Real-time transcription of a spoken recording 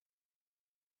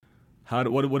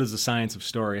what is the science of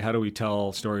story? How do we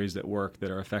tell stories that work,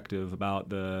 that are effective about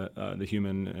the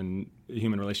human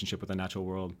relationship with the natural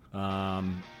world?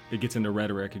 It gets into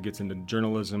rhetoric, it gets into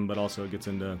journalism, but also it gets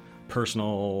into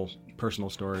personal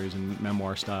stories and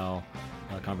memoir style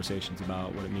conversations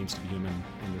about what it means to be human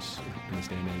in this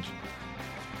day and age.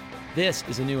 This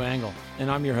is A New Angle, and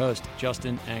I'm your host,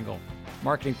 Justin Angle,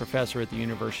 marketing professor at the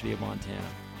University of Montana.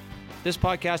 This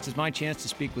podcast is my chance to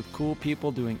speak with cool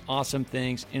people doing awesome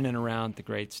things in and around the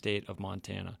great state of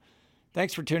Montana.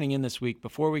 Thanks for tuning in this week.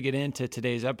 Before we get into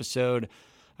today's episode,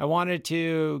 I wanted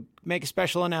to make a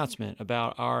special announcement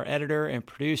about our editor and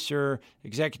producer,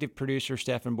 executive producer,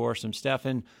 Stefan Borsum.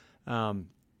 Stefan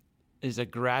is a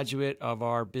graduate of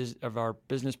our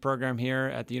business program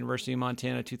here at the University of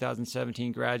Montana,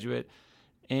 2017 graduate.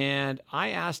 And I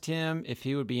asked him if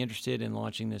he would be interested in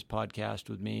launching this podcast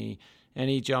with me, and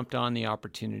he jumped on the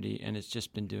opportunity, and it's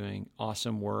just been doing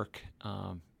awesome work.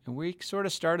 And we sort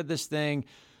of started this thing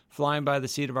flying by the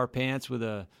seat of our pants with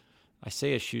I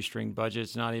say a shoestring budget.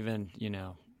 It's not even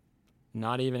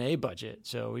a budget.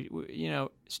 So we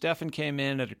Stefan came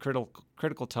in at a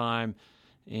critical time,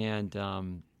 and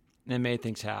made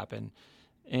things happen.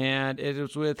 And it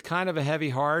was with kind of a heavy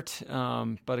heart,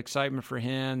 but excitement for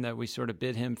him that we sort of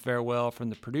bid him farewell from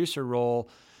the producer role.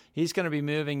 He's going to be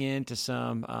moving into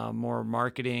some more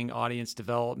marketing, audience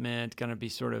development, going to be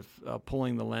sort of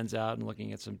pulling the lens out and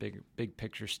looking at some big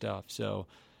picture stuff. So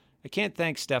I can't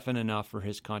thank Stefan enough for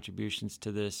his contributions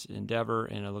to this endeavor,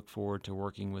 and I look forward to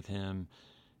working with him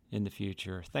in the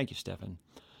future. Thank you, Stefan.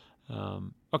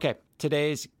 Okay,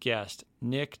 today's guest,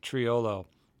 Nick Triolo.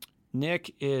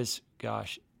 Nick is,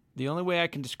 the only way I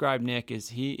can describe Nick is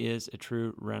he is a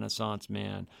true Renaissance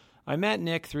man. I met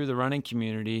Nick through the running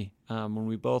community when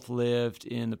we both lived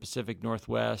in the Pacific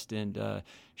Northwest and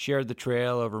shared the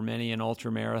trail over many an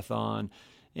ultra marathon,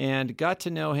 and got to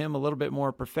know him a little bit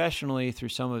more professionally through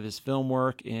some of his film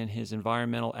work and his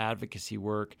environmental advocacy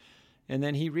work. And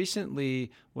then he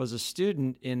recently was a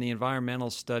student in the Environmental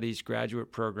Studies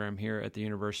graduate program here at the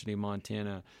University of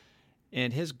Montana.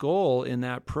 And his goal in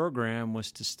that program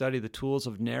was to study the tools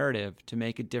of narrative to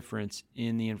make a difference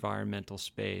in the environmental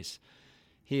space.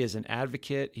 He is an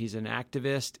advocate, he's an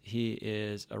activist, he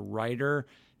is a writer,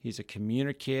 he's a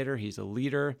communicator, he's a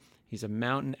leader, he's a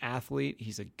mountain athlete,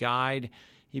 he's a guide.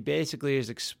 He basically is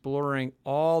exploring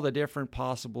all the different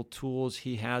possible tools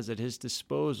he has at his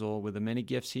disposal with the many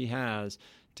gifts he has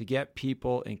to get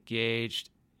people engaged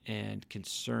and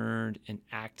concerned and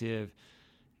active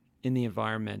in the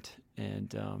environment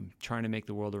and trying to make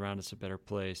the world around us a better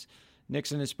place.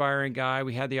 Nick's an inspiring guy.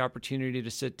 We had the opportunity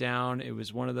to sit down. It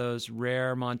was one of those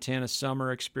rare Montana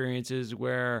summer experiences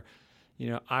where,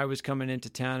 I was coming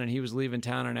into town and he was leaving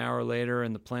town an hour later,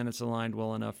 and the planets aligned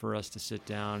well enough for us to sit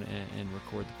down and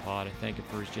record the pod. I thank him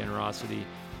for his generosity.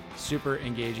 Super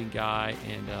engaging guy,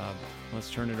 and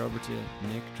let's turn it over to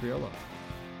Nick Triolo.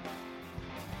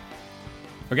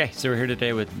 Okay, so we're here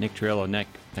today with Nick Triolo. Nick,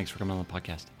 thanks for coming on the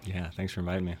podcast. Yeah, thanks for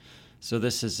inviting me. So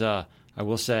this is, I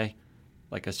will say,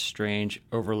 like a strange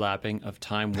overlapping of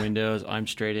time windows. I'm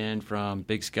straight in from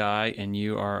Big Sky, and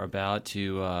you are about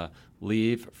to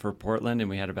leave for Portland, and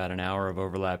we had about an hour of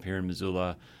overlap here in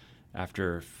Missoula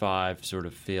after 5 sort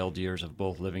of failed years of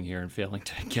both living here and failing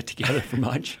to get together for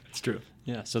much. It's true.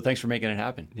 Yeah, so thanks for making it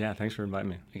happen. Yeah, thanks for inviting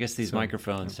me. I guess these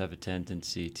microphones have a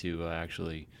tendency to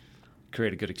actually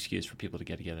create a good excuse for people to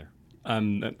get together.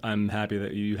 I'm happy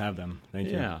that you have them. Thank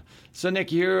you. Yeah. So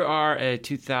Nick, you are a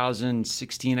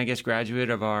 2016, I guess, graduate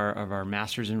of our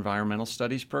Master's in Environmental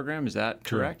Studies program. Is that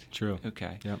correct? True.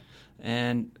 Okay. Yep.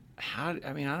 And I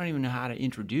don't even know how to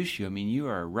introduce you. I mean, you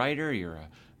are a writer, you're a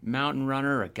mountain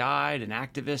runner, a guide, an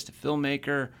activist, a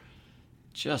filmmaker,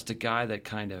 just a guy that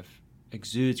kind of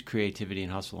exudes creativity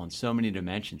and hustle on so many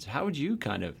dimensions. What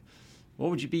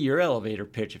would be your elevator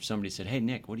pitch if somebody said, "Hey,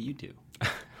 Nick, what do you do?"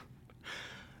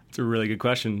 It's a really good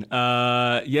question.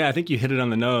 I think you hit it on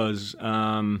the nose.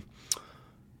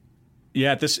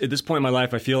 At this point in my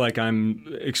life, I feel like I'm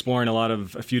exploring a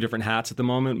few different hats at the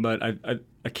moment. But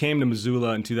I came to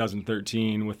Missoula in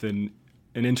 2013 with an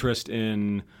interest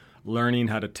in learning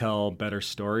how to tell better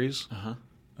stories. Uh-huh.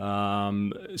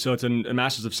 So it's a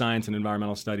Master's of Science in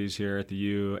Environmental Studies here at the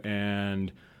U,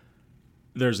 and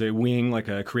there's a wing, like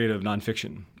a creative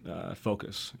nonfiction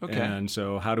focus. Okay. And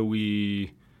so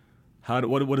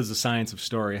what is the science of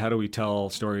story? How do we tell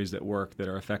stories that work, that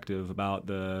are effective about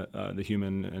the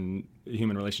human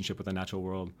relationship with the natural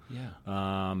world?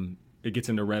 Yeah. It gets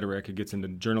into rhetoric, it gets into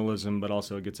journalism, but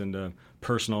also it gets into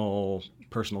personal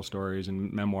stories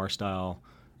and memoir style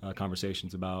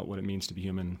conversations about what it means to be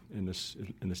human in this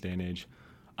day and age.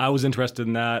 I was interested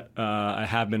in that. I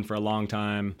have been for a long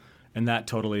time. and that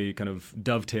totally kind of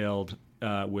dovetailed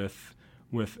with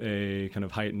a kind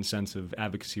of heightened sense of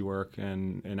advocacy work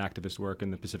and activist work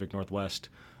in the Pacific Northwest.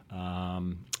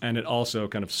 And it also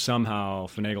kind of somehow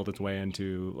finagled its way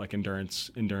into like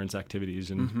endurance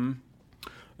activities and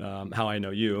how I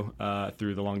know you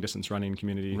through the long distance running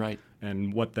community, right?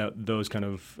 And what those kind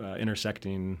of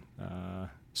intersecting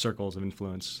circles of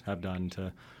influence have done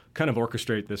to kind of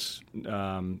orchestrate this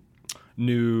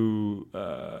new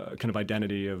kind of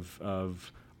identity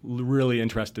of really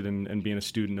interested in being a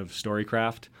student of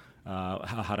storycraft.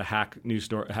 How to hack a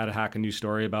new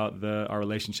story about our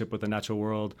relationship with the natural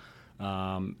world,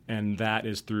 and that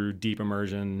is through deep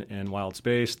immersion in wild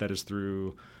space. That is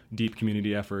through deep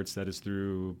community efforts. That is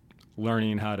through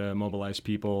learning how to mobilize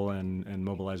people and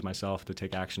mobilize myself to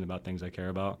take action about things I care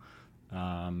about.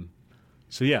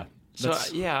 So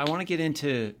I want to get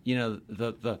into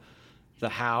the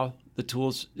how, the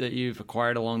tools that you've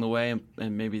acquired along the way,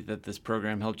 and maybe that this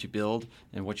program helped you build,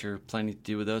 and what you're planning to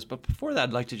do with those. But before that,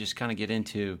 I'd like to just kind of get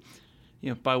into,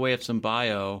 by way of some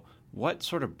bio, what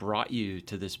sort of brought you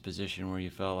to this position where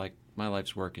you felt like my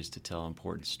life's work is to tell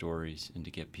important stories and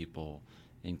to get people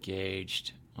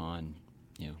engaged on,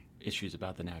 issues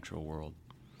about the natural world?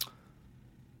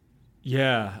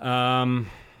 Yeah,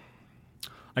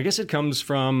 I guess it comes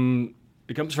from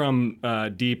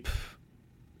deep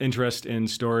interest in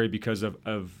story because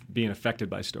of being affected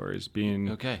by stories, being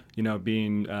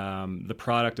the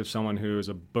product of someone who is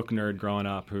a book nerd growing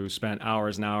up, who spent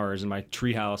hours and hours in my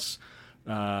treehouse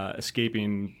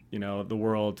escaping the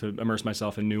world to immerse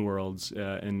myself in new worlds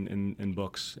in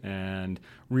books, and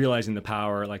realizing the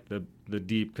power, like the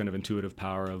deep kind of intuitive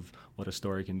power of what a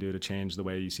story can do to change the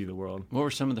way you see the world. What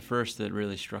were some of the first that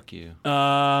really struck you?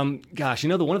 One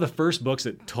of the first books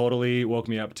that totally woke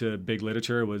me up to big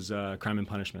literature was Crime and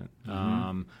Punishment.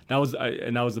 That was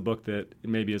the book that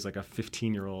maybe as like a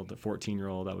 15-year-old, a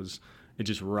 14-year-old, it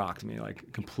just rocked me,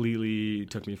 like completely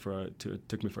took me for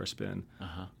a spin.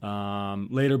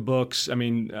 Later books,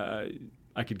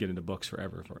 I could get into books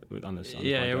forever on this.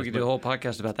 Yeah, we could do a whole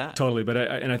podcast about that. Totally, but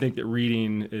I think that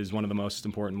reading is one of the most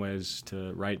important ways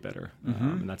to write better,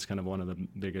 and that's kind of one of the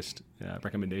biggest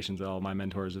recommendations that all my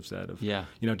mentors have said.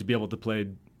 To be able to play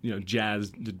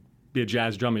jazz, to be a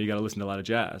jazz drummer, you got to listen to a lot of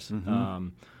jazz,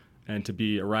 and to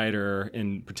be a writer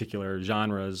in particular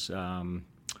genres.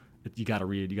 You got to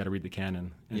read the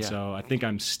canon. And so I think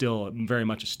I'm still very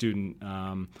much a student.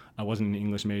 I wasn't an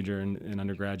English major in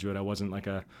undergraduate. I wasn't like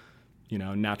a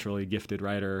naturally gifted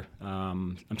writer.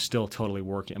 I'm still totally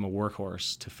working. I'm a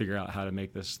workhorse to figure out how to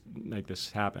make this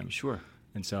happen. Sure.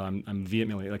 And so I'm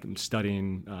vehemently, I'm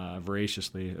studying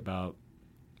voraciously about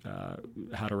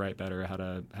how to write better, how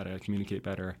to communicate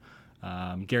better.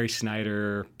 Gary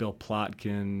Snyder, Bill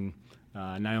Plotkin,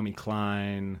 Naomi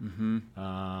Klein,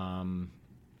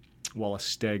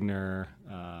 Wallace Stegner.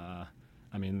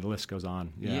 The list goes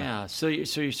on. Yeah. So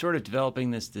you're sort of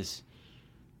developing this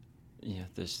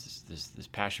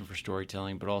passion for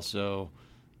storytelling, but also,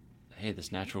 hey,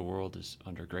 this natural world is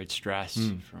under great stress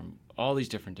from all these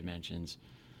different dimensions.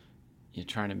 You're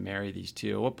trying to marry these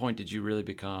two. At what point did you really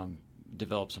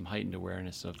develop some heightened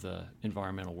awareness of the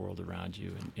environmental world around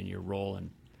you and your role in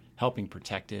helping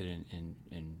protect it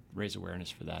and raise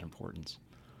awareness for that importance?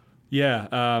 Yeah,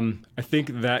 I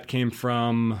think that came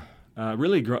from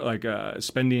really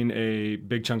spending a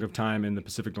big chunk of time in the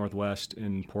Pacific Northwest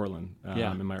in Portland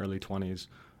in my early 20s.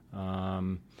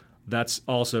 That's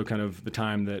also kind of the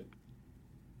time that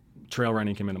trail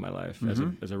running came into my life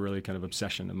as a really kind of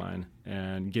obsession of mine,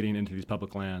 and getting into these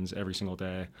public lands every single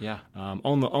day.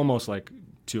 Almost like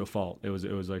to a fault. It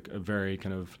was like a very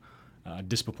kind of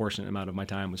disproportionate amount of my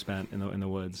time was spent in the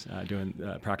woods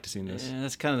practicing this. And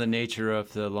that's kind of the nature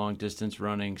of the long distance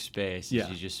running space. You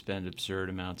just spend absurd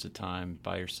amounts of time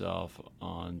by yourself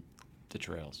on the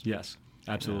trails. Yes,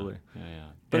 absolutely.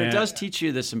 But it does teach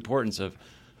you this importance of,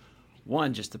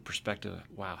 one, just the perspective of,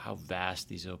 wow, how vast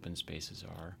these open spaces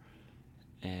are.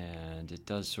 And it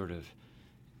does sort of,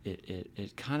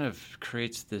 it kind of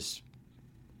creates this,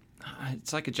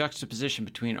 it's like a juxtaposition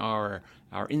between our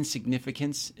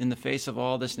insignificance in the face of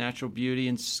all this natural beauty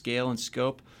and scale and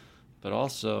scope, but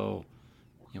also,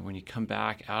 when you come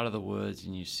back out of the woods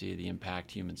and you see the impact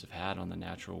humans have had on the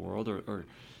natural world, or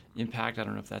impact, I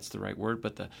don't know if that's the right word,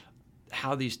 but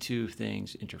how these two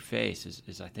things interface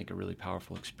is I think a really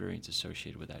powerful experience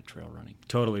associated with that trail running.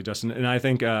 Totally, Justin. And I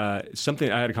think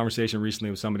something, I had a conversation recently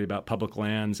with somebody about public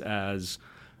lands as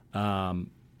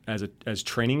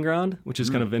training ground, which is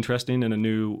kind of interesting, and a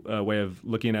new way of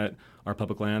looking at our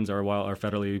public lands, our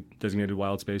federally designated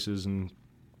wild spaces and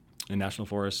national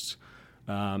forests,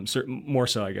 more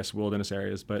so, I guess, wilderness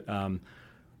areas. But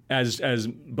as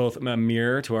both a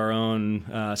mirror to our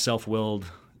own self-willed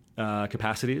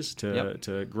capacities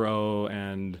to grow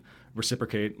and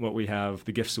reciprocate what we have,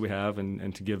 the gifts that we have,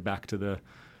 and to give back to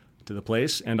the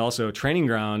place, and also a training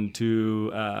ground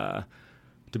to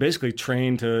basically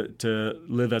train to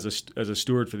live as a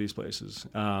steward for these places.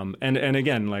 And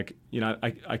again, like, you know,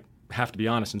 I have to be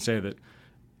honest and say that,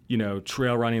 you know,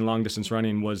 trail running, long distance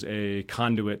running was a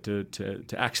conduit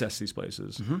to access these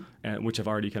places, and which have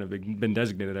already kind of been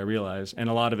designated, I realize. And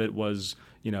a lot of it was,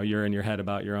 you know, you're in your head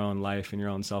about your own life and your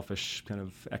own selfish kind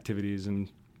of activities.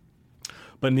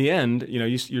 But in the end, you know,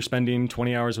 you're spending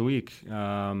 20 hours a week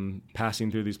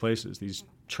passing through these places, these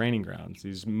training grounds,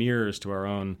 these mirrors to our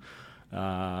own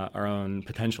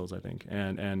potentials, I think,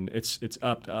 and it's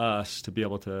up to us to be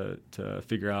able to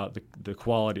figure out the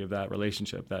quality of that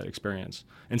relationship, that experience.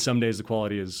 And some days the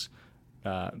quality is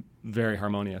very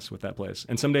harmonious with that place,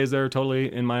 and some days they're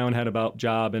totally in my own head about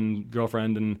job and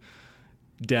girlfriend and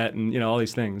debt and, you know, all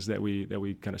these things that we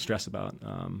kind of stress about.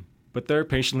 But they're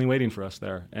patiently waiting for us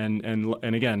there. And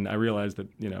again, I realize that,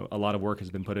 you know, a lot of work has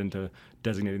been put into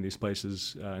designating these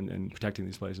places and protecting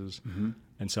these places.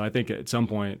 And so I think at some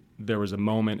point there was a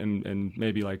moment, and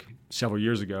maybe like several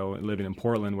years ago, living in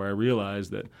Portland, where I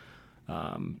realized that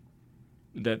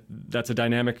that's a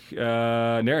dynamic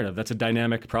narrative. That's a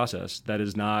dynamic process. That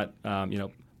is not, you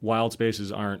know, wild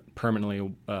spaces aren't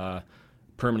permanently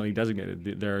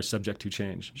designated. They're subject to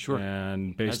change. Sure.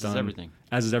 And based on everything.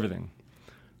 As is everything.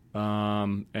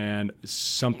 And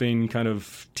something kind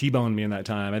of T-boned me in that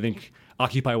time. I think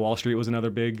Occupy Wall Street was another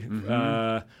big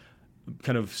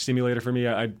kind of stimulator for me.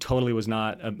 I totally was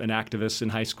not an activist in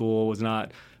high school, was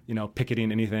not, you know,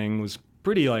 picketing anything, was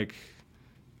pretty like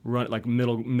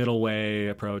middle way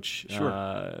approach,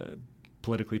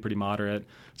 politically pretty moderate.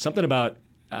 Something about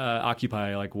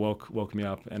Occupy like woke me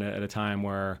up, and at a time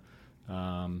where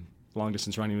long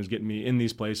distance running was getting me in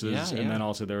these places, and then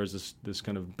also there was this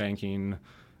kind of banking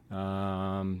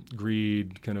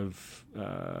greed kind of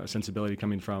sensibility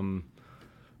coming from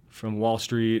Wall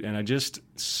Street, and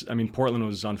I mean, Portland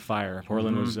was on fire.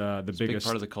 Portland was the biggest, big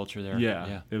part of the culture there.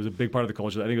 Yeah, it was a big part of the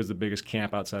culture. I think it was the biggest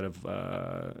camp outside of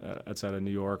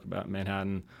New York, about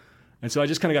Manhattan, and so I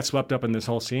just kind of got swept up in this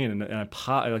whole scene, and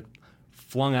I like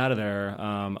flung out of there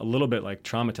a little bit like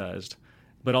traumatized,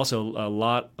 but also a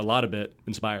lot of it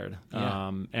inspired.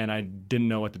 And I didn't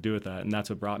know what to do with that, and that's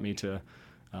what brought me to.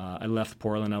 I left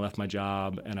Portland, I left my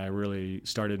job, and I really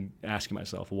started asking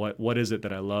myself, what is it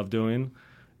that I love doing,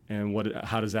 and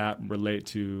how does that relate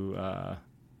to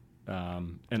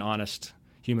an honest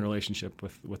human relationship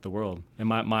with the world, and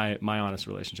my honest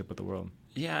relationship with the world.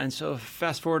 Yeah, and so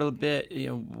fast forward a bit, you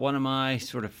know, one of my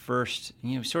sort of first,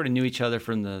 you know, sort of knew each other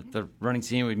from the running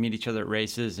scene. We'd meet each other at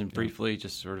races, and briefly,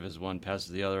 just sort of as one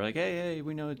passes the other, like, hey,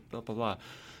 we know, blah, blah, blah.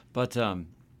 But, you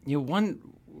know,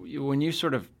 when you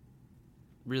sort of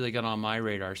really got on my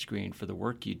radar screen for the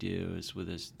work you do is with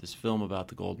this film about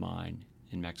the gold mine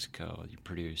in Mexico you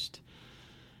produced.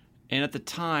 And at the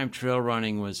time, trail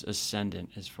running was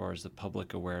ascendant as far as the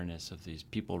public awareness of these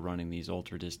people running these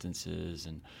ultra distances,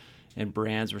 and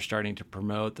brands were starting to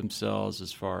promote themselves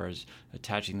as far as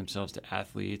attaching themselves to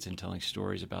athletes and telling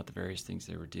stories about the various things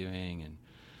they were doing. And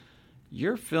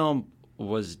your film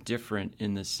was different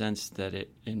in the sense that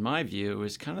it, in my view, it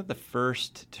was kind of the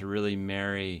first to really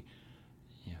marry,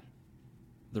 you know,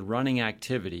 the running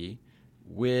activity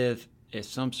with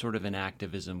some sort of an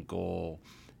activism goal,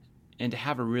 and to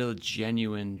have a real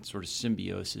genuine sort of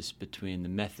symbiosis between the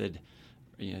method,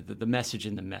 you know, the message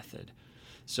and the method.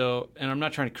 So, and I'm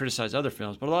not trying to criticize other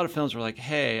films, but a lot of films were like,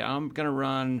 hey, I'm going to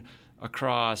run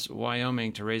across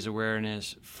Wyoming to raise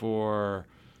awareness for,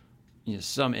 you know,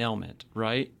 some ailment,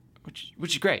 right? Which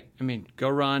is great. I mean, go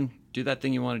run, do that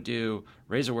thing you want to do,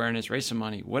 raise awareness, raise some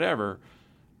money, whatever.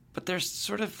 But there's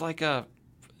sort of like a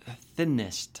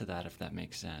thinness to that, if that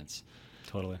makes sense.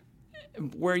 Totally.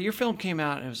 Where your film came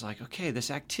out, and it was like, okay,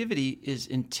 this activity is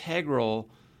integral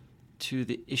to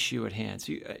the issue at hand.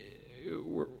 So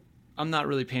I'm not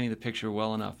really painting the picture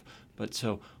well enough, but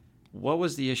so what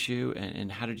was the issue, and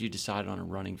how did you decide on a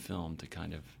running film to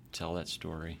kind of tell that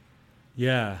story?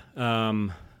 Yeah,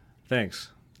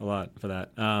 thanks a lot for that.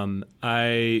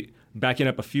 Backing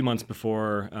up a few months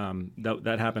before,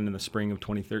 that happened in the spring of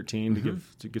 2013,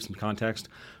 to give some context.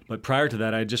 But prior to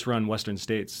that, I had just run Western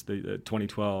States, the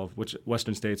 2012, which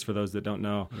Western States, for those that don't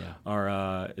know,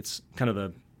 are it's kind of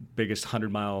the biggest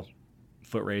 100-mile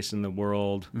foot race in the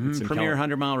world. It's Premier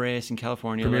 100-mile race in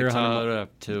California, Premier Lake Tahoe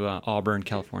to Auburn,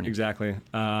 California. Exactly.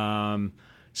 Somehow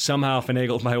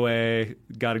finagled my way,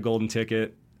 got a golden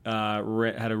ticket,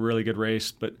 had a really good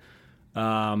race, but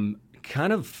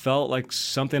kind of felt like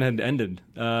something had ended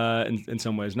in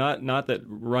some ways. Not that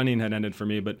running had ended for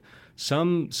me, but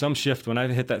some shift when I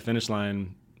hit that finish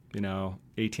line.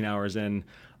 18 hours in,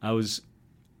 I was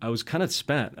kind of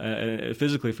spent,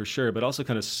 physically for sure, but also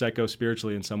kind of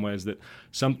psycho-spiritually in some ways, that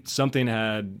something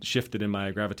had shifted in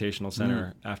my gravitational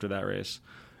center after that race.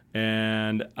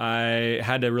 And I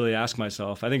had to really ask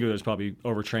myself, I think it was probably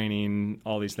overtraining,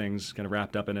 all these things kind of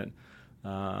wrapped up in it.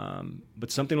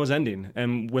 But something was ending,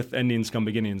 and with endings come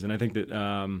beginnings. And I think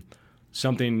that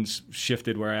something's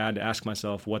shifted where I had to ask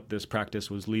myself what this practice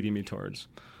was leading me towards.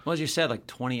 Well, as you said, like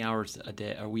 20 hours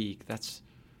a week, that's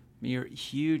your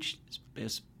huge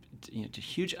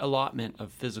allotment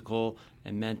of physical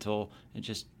and mental and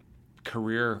just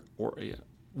career or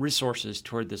resources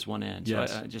toward this one end.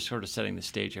 Yes. So just sort of setting the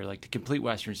stage here, like to complete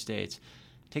Western States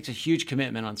takes a huge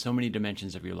commitment on so many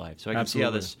dimensions of your life. So I can see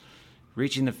how this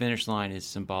reaching the finish line is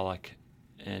symbolic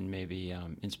and maybe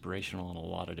inspirational in a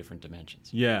lot of different dimensions.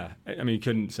 Yeah, I mean, you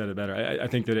couldn't have said it better. I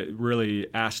think that it really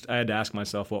I had to ask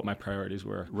myself what my priorities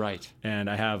were. Right. And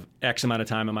I have X amount of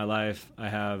time in my life. I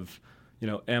have,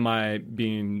 am I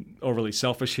being overly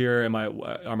selfish here? Are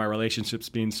my relationships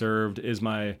being served? Is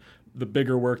the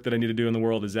bigger work that I need to do in the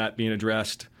world, is that being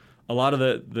addressed? A lot of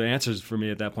the answers for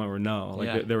me at that point were no.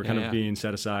 They were kind of being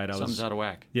set aside. Something's out of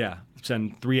whack. Yeah,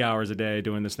 spend 3 hours a day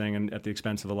doing this thing, and at the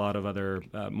expense of a lot of other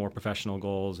more professional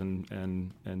goals and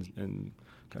kind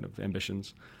of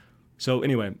ambitions. So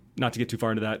anyway, not to get too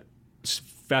far into that.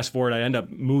 Fast forward, I end up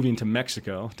moving to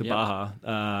Mexico, to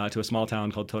Baja, to a small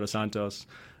town called Todos Santos,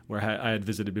 where I had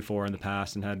visited before in the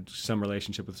past and had some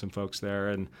relationship with some folks there,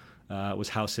 and was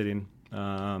house sitting,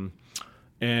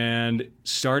 and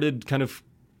started kind of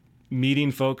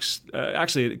meeting folks.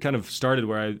 Actually, it kind of started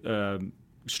where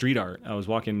street art. I was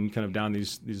walking kind of down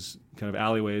these kind of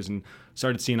alleyways and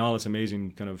started seeing all this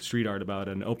amazing kind of street art about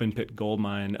an open pit gold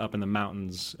mine up in the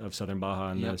mountains of southern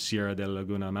Baja in the Sierra de la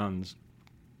Laguna Mountains.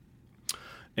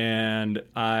 And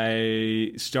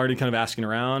I started kind of asking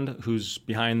around, who's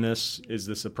behind this? Is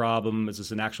this a problem? Is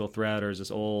this an actual threat, or is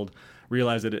this old?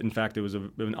 Realized that, in fact, it was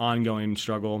an ongoing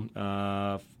struggle.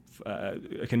 A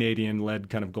Canadian-led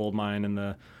kind of gold mine in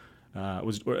the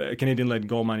was a Canadian-led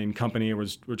gold mining company were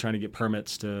trying to get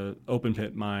permits to open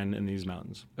pit mine in these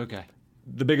mountains. Okay.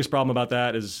 The biggest problem about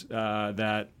that is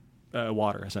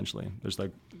water, essentially. There's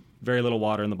like very little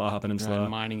water in the Baja Peninsula. Right,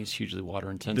 mining is hugely water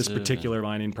intensive. This particular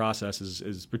mining process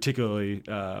is particularly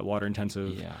water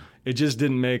intensive. Yeah. It just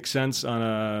didn't make sense on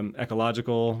a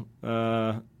ecological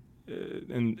and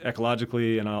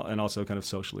ecologically and also kind of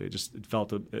socially. It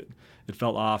felt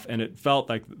off, and it felt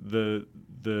like the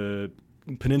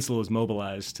peninsula was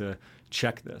mobilized to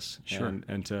check this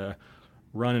and to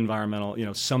run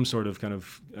environmental, some sort of kind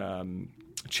of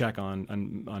check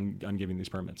on giving these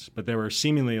permits. But they were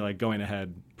seemingly like going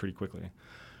ahead pretty quickly.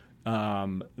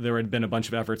 There had been a bunch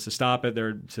of efforts to stop it,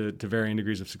 there to varying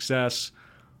degrees of success.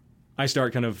 I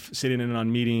start kind of sitting in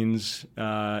on meetings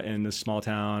in this small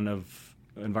town of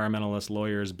environmentalists,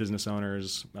 lawyers, business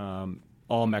owners,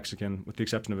 all Mexican, with the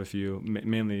exception of a few,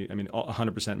 mainly,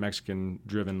 100%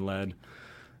 Mexican-driven led.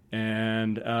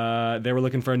 And they were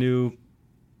looking for a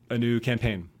new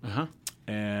campaign. Uh-huh.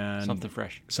 And Something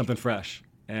fresh.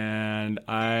 And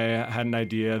I had an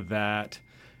idea that,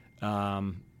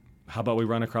 how about we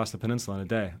run across the peninsula in a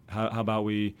day? How about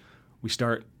we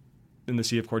start in the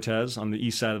Sea of Cortez on the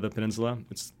east side of the peninsula?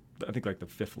 It's, I think, like the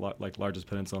fifth largest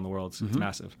peninsula in the world. It's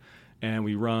massive. And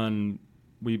we run,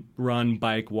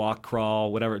 bike, walk,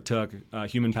 crawl, whatever it took,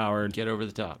 human-powered. Get over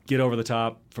the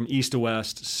top From east to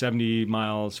west, 70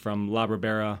 miles from La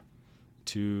Barbera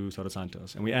to Todos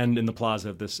Santos. And we end in the plaza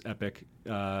of this epic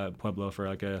pueblo for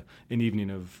like an evening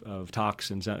of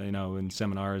talks and and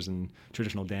seminars and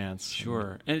traditional dance.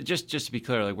 Sure. And just to be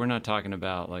clear, like, we're not talking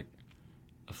about like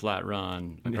a flat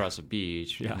run across a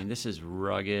beach. Yeah. I mean, this is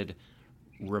rugged,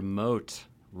 remote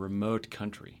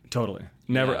country. Totally.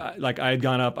 Never I had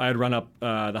run up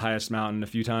the highest mountain a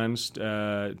few times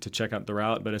to check out the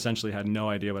route, but essentially had no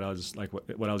idea what I was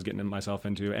getting myself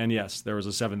into. And yes, there was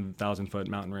a 7,000 foot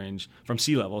mountain range from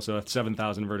sea level, so a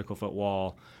 7,000 vertical foot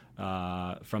wall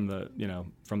from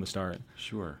the start.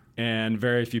 Sure. And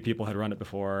very few people had run it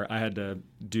before. I had to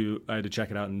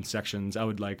check it out in sections. I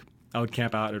would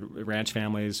camp out at ranch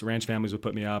families. Ranch families would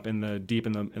put me up deep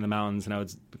in the mountains, and I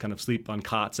would kind of sleep on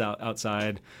cots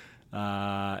outside,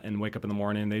 and wake up in the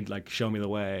morning. They'd like show me the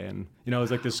way, and it was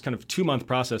like this kind of 2-month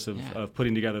process of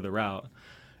putting together the route.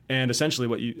 And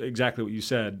essentially, exactly what you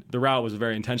said, the route was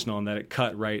very intentional in that it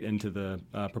cut right into the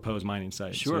proposed mining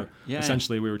site. Sure. So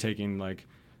essentially, we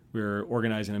were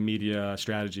organizing a media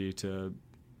strategy to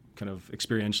kind of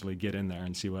experientially get in there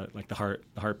and see what like the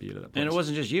heartbeat of that place. And it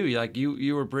wasn't just you. Like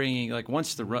you were bringing, like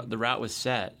once the route was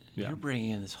set, Yeah. you're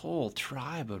bringing in this whole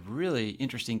tribe of really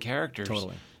interesting characters.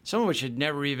 Totally. Some of which had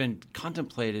never even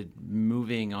contemplated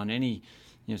moving on any,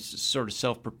 sort of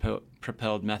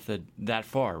self-propelled method that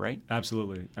far, right?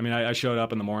 Absolutely. I mean, I showed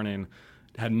up in the morning,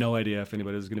 had no idea if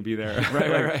anybody was going to be there.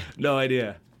 Right. No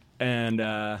idea. And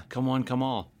come one, come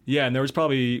all. Yeah, and there was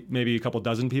probably maybe a couple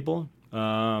dozen people.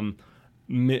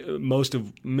 Many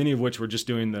of which were just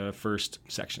doing the first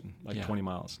section, like 20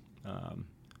 miles,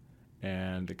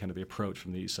 and the approach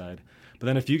from the east side. But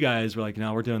then a few guys were like,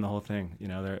 "No, we're doing the whole thing."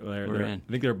 They're in. I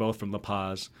think they were both from La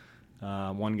Paz.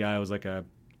 One guy was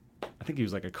I think he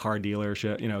was like a car dealer,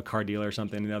 car dealer or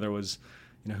something. The other was,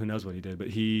 who knows what he did, but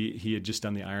he had just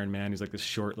done the Ironman. He's like this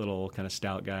short little kind of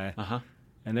stout guy.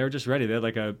 And they were just ready. They had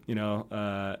like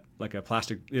a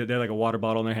plastic, they had like a water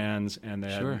bottle in their hands, and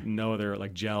they had no other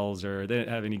like gels, or they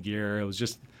didn't have any gear. It was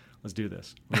just, let's do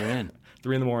this. We're in.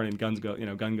 3 a.m,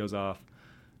 gun goes off,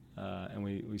 and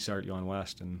we start going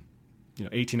west. And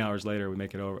 18 hours later, we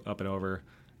make it up and over,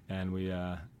 and we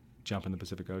jump in the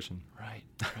Pacific Ocean. Right.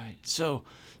 So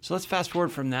let's fast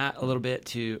forward from that a little bit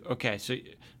to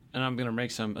and I'm going to make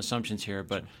some assumptions here,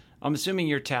 but I'm assuming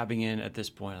you're tapping in at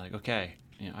this point, like, okay,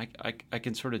 I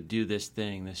can sort of do this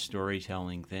thing, this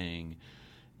storytelling thing,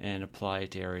 and apply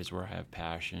it to areas where I have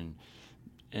passion.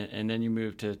 And then you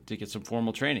move to get some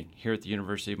formal training here at the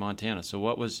University of Montana. So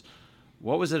what was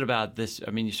it about this?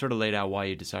 I mean, you sort of laid out why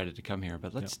you decided to come here,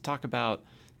 but let's talk about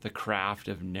the craft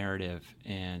of narrative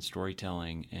and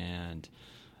storytelling, and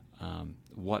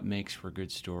what makes for a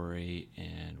good story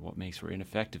and what makes for an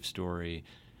effective story.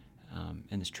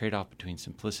 And this trade-off between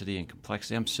simplicity and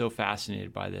complexity. I'm so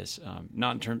fascinated by this,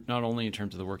 not only in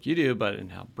terms of the work you do, but in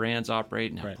how brands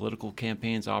operate and how political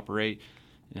campaigns operate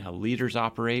and how leaders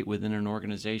operate within an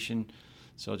organization.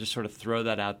 So I'll just sort of throw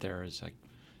that out there as like,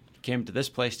 you came to this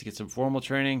place to get some formal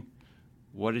training.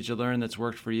 What did you learn that's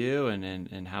worked for you,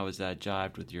 and how has that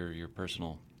jived with your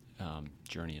personal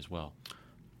journey as well?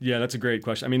 Yeah, that's a great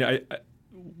question. I mean,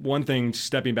 one thing,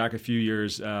 stepping back a few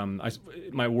years,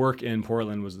 my work in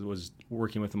Portland was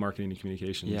working with the marketing and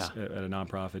communications at a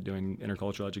nonprofit doing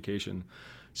intercultural education.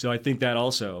 So I think that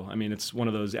also, I mean, it's one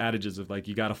of those adages of like,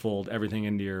 you got to fold everything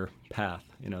into your path,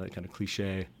 that kind of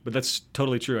cliche. But that's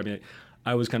totally true. I mean,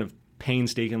 I was kind of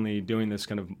painstakingly doing this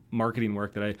kind of marketing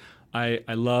work that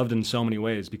I loved in so many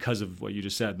ways because of what you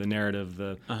just said, the narrative,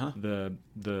 the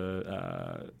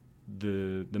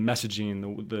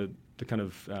messaging, the kind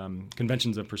of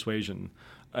conventions of persuasion.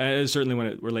 Certainly when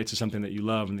it relates to something that you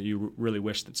love and that you really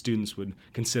wish that students would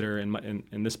consider,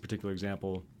 in this particular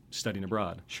example, studying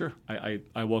abroad. Sure.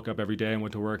 I woke up every day and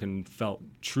went to work and felt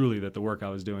truly that the work I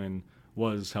was doing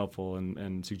was helpful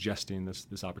and suggesting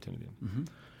this opportunity. Mm-hmm.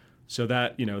 So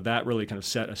that really kind of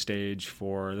set a stage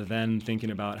for then thinking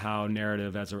about how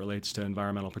narrative, as it relates to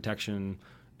environmental protection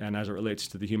and as it relates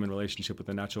to the human relationship with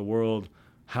the natural world,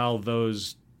 how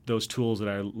those tools that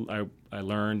I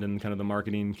learned in kind of the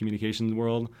marketing communications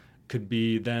world could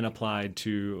be then applied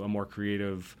to a more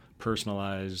creative,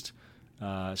 personalized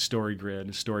story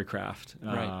grid, story craft.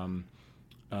 Right.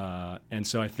 And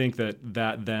so I think that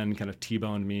then kind of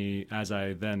T-boned me as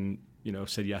I then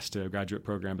said yes to a graduate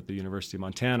program at the University of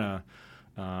Montana,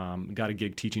 got a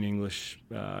gig teaching English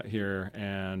here,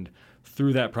 and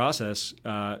through that process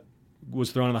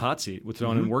was thrown in the hot seat, was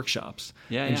thrown in workshops.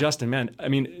 And Justin, man, I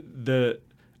mean,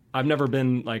 I've never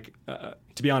been like,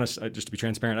 to be honest, just to be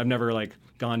transparent, I've never like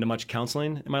gone to much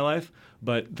counseling in my life,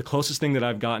 but the closest thing that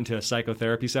I've gotten to a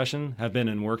psychotherapy session have been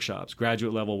in workshops,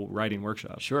 graduate level writing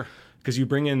workshops. Sure. Because you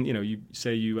bring in, you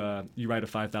say you write a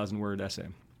 5,000 word essay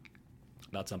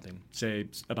about something, say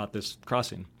about this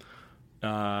crossing,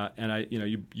 and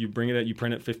you bring it, you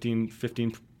print it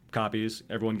 15 copies.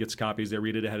 Everyone gets copies. They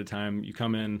read it ahead of time. You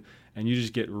come in and you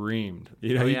just get reamed.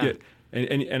 You get.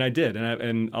 And I did,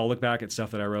 and I'll look back at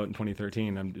stuff that I wrote in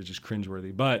 2013. It's just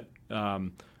cringeworthy, but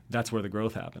that's where the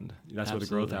growth happened. That's Absolutely.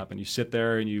 where the growth happened. You sit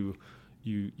there and you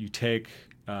take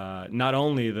not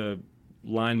only the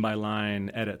line by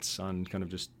line edits on kind of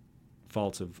just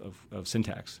faults of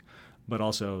syntax, but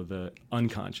also the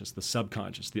unconscious, the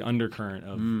subconscious, the undercurrent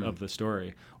of the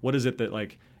story. What is it that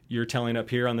like you're telling up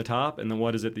here on the top, and then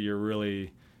what is it that you're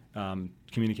really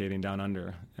communicating down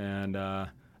under? And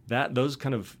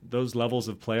those levels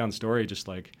of play on story just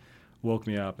like woke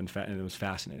me up, and it was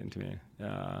fascinating to me.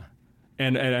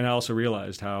 And I also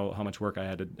realized how much work I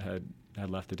had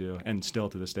left to do, and still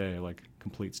to this day, like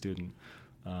complete student.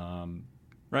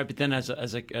 Right, but then as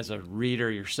a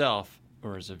reader yourself,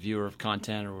 or as a viewer of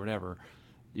content or whatever,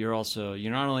 you're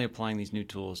not only applying these new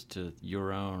tools to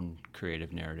your own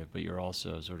creative narrative, but you're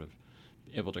also sort of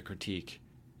able to critique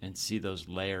and see those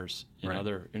layers in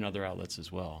other outlets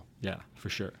as well. Yeah, for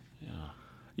sure.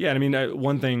 Yeah. I mean,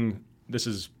 one thing, this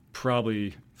is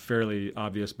probably fairly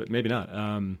obvious, but maybe not.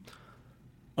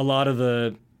 A lot of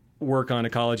the work on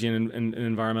ecology and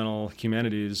environmental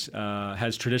humanities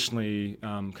has traditionally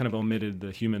kind of omitted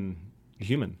the human.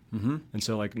 Mm-hmm. And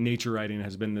so, like, nature writing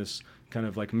has been this kind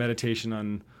of like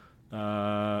meditation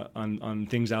on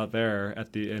things out there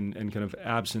and kind of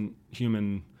absent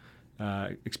human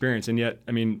experience. And yet,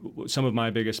 I mean, some of my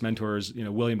biggest mentors,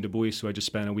 William Du Bois, who I just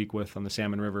spent a week with on the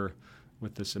Salmon River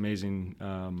with this amazing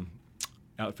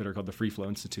outfitter called the Free Flow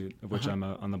Institute, of which I'm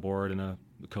on the board and a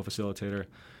co-facilitator.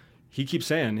 He keeps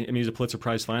saying, I mean, he's a Pulitzer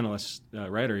Prize finalist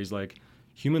writer. He's like,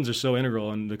 humans are so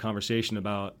integral in the conversation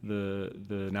about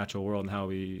the natural world and how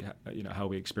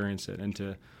we experience it.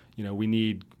 And we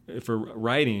need, for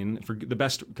writing, for the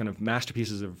best kind of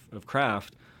masterpieces of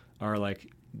craft are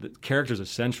like, the character's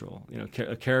essential.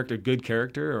 A good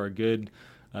character, or a good,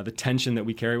 the tension that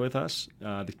we carry with us,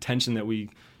 the tension that we,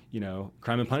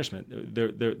 Crime and Punishment.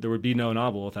 There would be no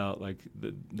novel without like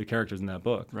the characters in that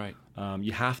book. Right.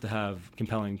 You have to have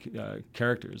compelling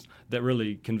characters that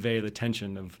really convey the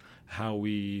tension of how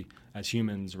we as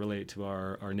humans relate to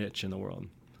our niche in the world.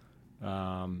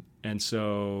 And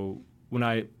so when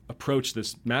I approach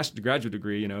this graduate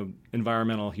degree,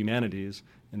 environmental humanities,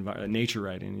 nature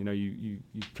writing, you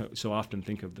so often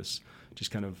think of this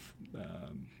just kind of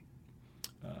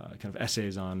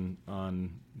essays on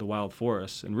the wild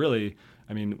forests, and really,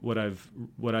 I mean, what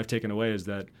I've taken away is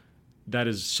that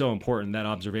is so important. That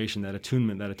observation, that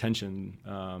attunement, that attention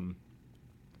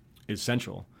is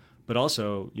central. But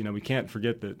also, we can't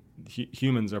forget that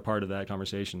humans are part of that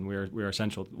conversation. We are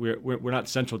central. We're not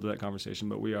central to that conversation,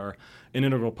 but we are an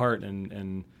integral part,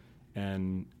 and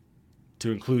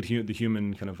to include the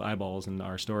human kind of eyeballs in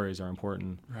our stories are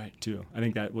important, right, too. I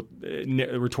think that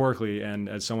rhetorically, and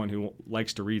as someone who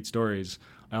likes to read stories,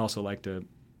 I also like the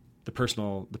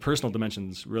personal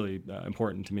dimension's really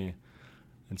important to me.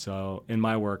 And so in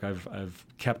my work, I've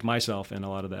kept myself in a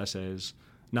lot of the essays,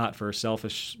 not for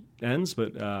selfish ends,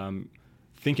 but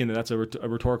thinking that that's a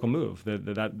rhetorical move.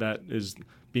 That is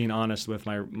being honest with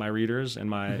my readers and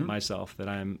myself. That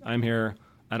I'm here.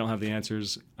 I don't have the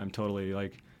answers. I'm totally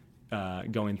like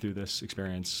going through this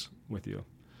experience with you.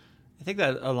 I think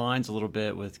that aligns a little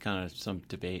bit with kind of some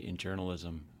debate in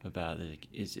journalism about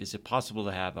is it possible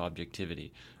to have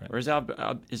objectivity, right, or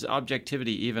is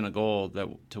objectivity even a goal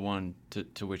to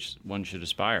which one should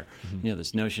aspire? Mm-hmm.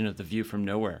 This notion of the view from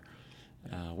nowhere.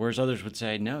 Whereas others would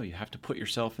say, no, you have to put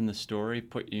yourself in the story,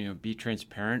 be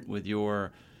transparent with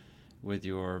your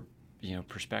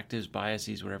perspectives,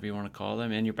 biases, whatever you want to call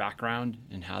them, and your background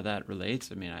and how that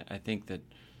relates. I mean, I think that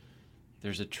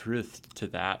there's a truth to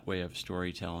that way of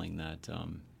storytelling that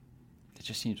it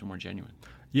just seems more genuine.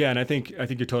 Yeah, and I think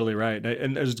you're totally right.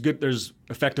 And there's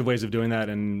effective ways of doing that,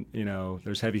 and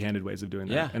there's heavy-handed ways of doing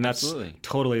that. Yeah, and that's absolutely.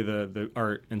 Totally the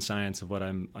art and science of what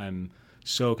I'm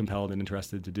so compelled and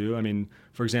interested to do. I mean,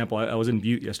 for example, I was in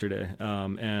Butte yesterday,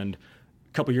 and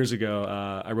a couple years ago,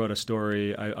 I wrote a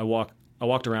story. I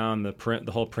walked around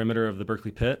the whole perimeter of the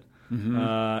Berkeley Pit,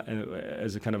 and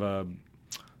as a kind of a.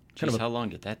 How long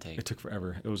did that take? It took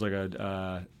forever. It was like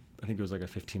I think it was like a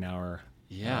 15-hour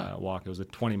walk. It was a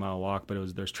 20-mile walk,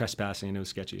 but there's trespassing and it was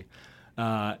sketchy.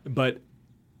 But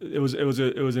it was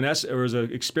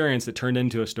an experience that turned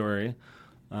into a story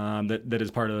that is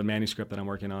part of the manuscript that I'm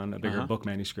working on, a bigger book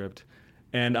manuscript.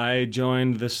 And I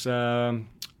joined this kind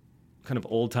of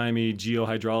old-timey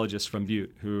geohydrologist from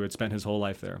Butte who had spent his whole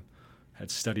life there, had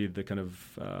studied the kind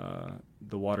of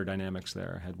the water dynamics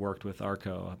there, had worked with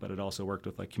ARCO, but had also worked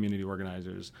with like community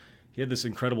organizers. He had this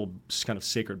incredible kind of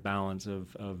sacred balance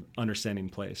of understanding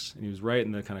place, and he was right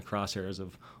in the kind of crosshairs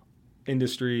of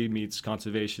industry meets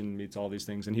conservation meets all these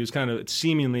things, and he was kind of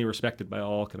seemingly respected by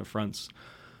all kind of fronts.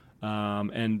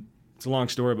 And it's a long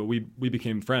story, but we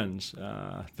became friends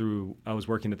through. I was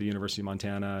working at the University of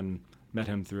Montana and met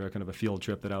him through a kind of a field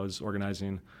trip that I was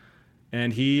organizing.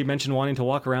 And he mentioned wanting to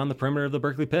walk around the perimeter of the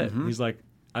Berkeley Pit. Mm-hmm. He's like,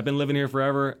 I've been living here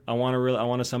forever. I want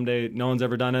to someday. No one's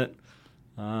ever done it.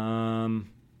 I'm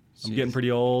getting pretty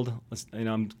old.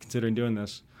 I'm considering doing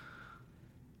this.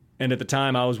 And at the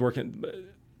time, I was working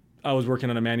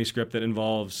on a manuscript that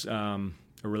involves a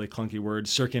really clunky word,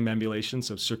 circumambulation,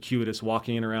 so circuitous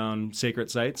walking around sacred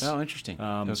sites. Oh, interesting.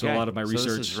 Okay. So a lot of my research.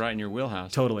 So this is right in your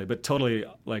wheelhouse. Totally, but totally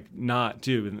like not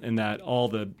too, in that all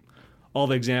all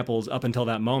the examples up until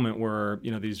that moment were,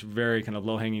 these very kind of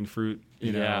low-hanging fruit,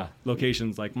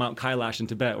 locations like Mount Kailash in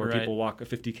Tibet, where people walk a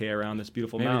 50K around this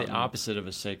beautiful mountain. Maybe the opposite of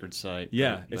a sacred site.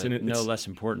 Yeah, but no less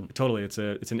important. Totally, it's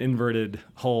an inverted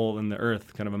hole in the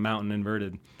earth, kind of a mountain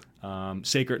inverted.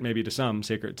 Sacred maybe to some,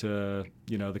 sacred to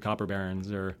the copper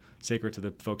barons, or sacred to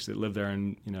the folks that live there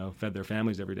and fed their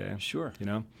families every day. Sure.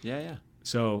 Yeah.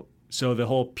 So the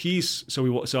whole piece.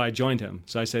 So I joined him.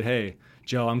 So I said, "Hey,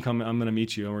 Joe, I'm coming. I'm going to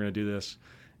meet you, and we're going to do this."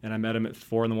 And I met him at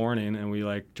 4 a.m, and we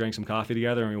drank some coffee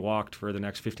together, and we walked for the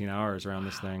next 15 hours around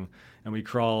this thing. And we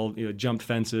crawled, jumped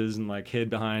fences, and hid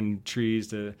behind trees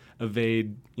to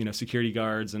evade, security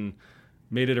guards, and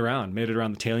made it around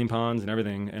the tailing ponds and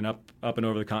everything, and up and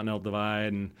over the Continental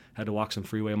Divide, and had to walk some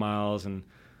freeway miles. And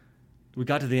we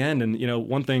got to the end, and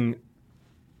one thing,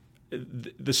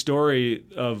 the story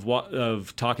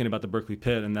of talking about the Berkeley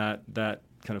Pit and that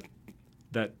kind of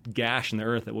that gash in the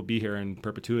earth that will be here in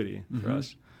perpetuity for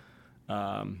us,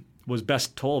 was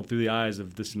best told through the eyes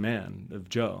of this man, of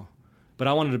Joe. But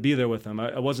I wanted to be there with him.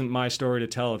 It wasn't my story to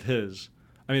tell of his.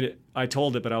 I mean, I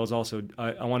told it, but I was also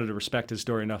I wanted to respect his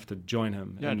story enough to join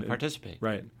him. Yeah, and to participate.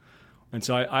 Right. And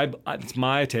so it's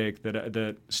my take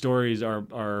that stories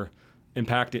are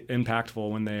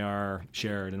impactful when they are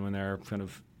shared and when they're kind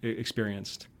of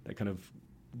experienced. That kind of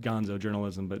gonzo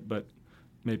journalism, but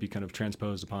maybe kind of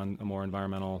transposed upon a more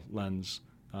environmental lens.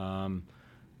 And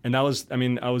that was,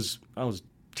 I was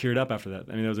teared up after that.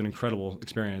 I mean, it was an incredible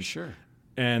experience. Sure.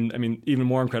 And I mean, even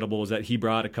more incredible was that he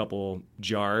brought a couple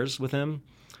jars with him,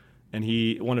 and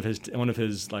one of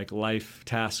his life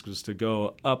tasks was to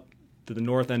go up to the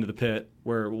north end of the pit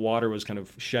where water was kind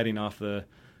of shedding off the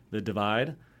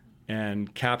divide,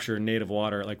 and capture native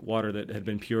water, like water that had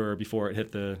been pure before it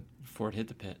hit the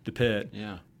pit. The pit.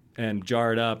 Yeah. And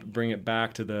jar it up, bring it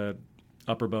back to the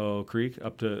Upper Bow Creek,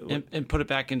 and put it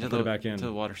back into to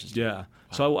the water system. Yeah. Wow.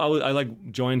 So I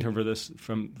joined him for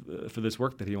this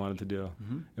work that he wanted to do.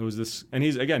 Mm-hmm. It was this, and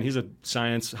he's a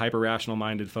science, hyper rational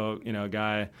minded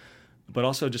guy, but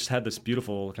also just had this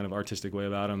beautiful kind of artistic way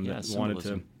about him that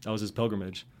symbolism. That was his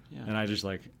pilgrimage, and I just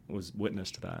was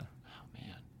witness to that. Oh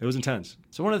man, it was intense.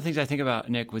 So one of the things I think about,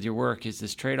 Nick, with your work is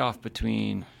this trade off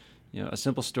between a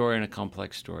simple story and a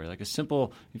complex story. Like if you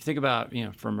think about,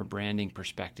 from a branding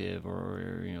perspective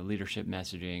or, leadership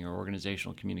messaging or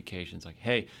organizational communications, like,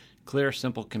 hey, clear,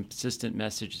 simple, consistent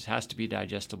message has to be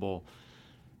digestible.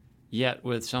 Yet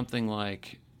with something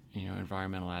like,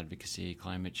 environmental advocacy,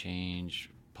 climate change,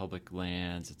 public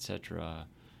lands, etc.,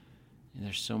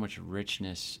 there's so much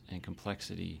richness and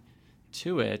complexity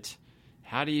to it.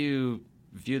 How do you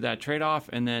view that trade-off?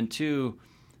 And then two,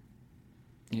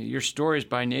 your stories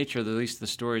by nature, at least the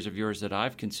stories of yours that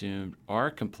I've consumed, are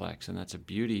complex, and that's a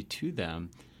beauty to them.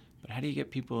 But how do you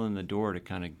get people in the door to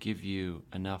kind of give you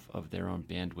enough of their own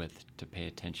bandwidth to pay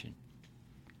attention?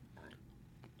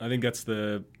 I think that's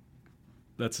a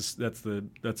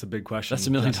big question. That's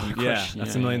 $1 million question. Yeah,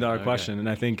 that's $1 million question. And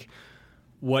I think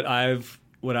what I've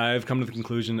come to the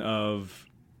conclusion of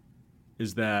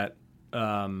is that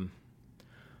I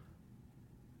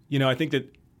think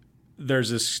that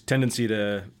there's a tendency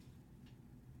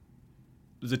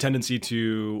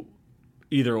to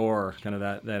either or kind of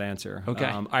that answer. Okay.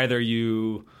 Either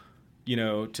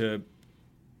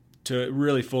to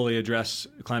really fully address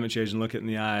climate change and look it in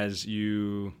the eyes,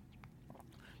 you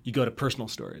go to personal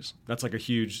stories. That's like a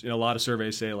huge, a lot of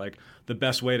surveys say the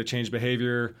best way to change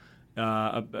behavior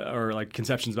or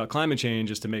conceptions about climate change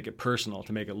is to make it personal,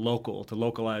 to make it local, to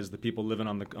localize the people living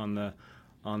on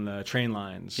the train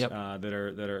lines. Yep.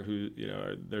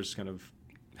 There's kind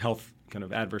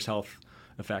of adverse health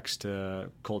effects to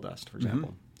coal dust, for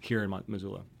example, here in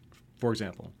Missoula, for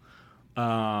example.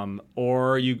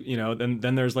 Or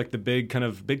then there's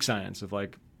the big science of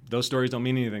those stories don't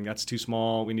mean anything. That's too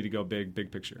small. We need to go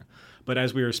big picture. But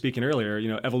as we were speaking earlier,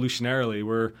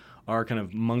 evolutionarily, our kind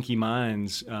of monkey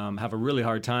minds have a really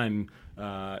hard time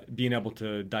being able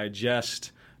to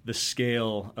digest the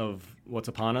scale of what's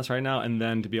upon us right now, and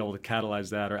then to be able to catalyze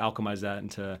that or alchemize that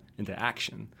into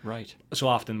action. Right. So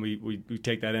often we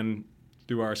take that in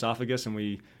through our esophagus and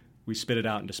we spit it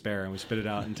out in despair, and we spit it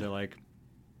out into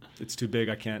it's too big.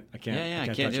 I can't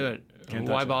do it.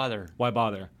 Why bother? Why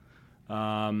bother?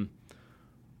 And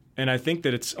I think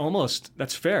that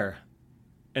that's fair,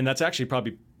 and that's actually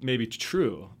probably maybe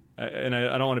true. And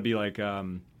I don't want to be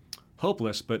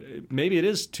hopeless, but maybe it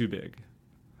is too big.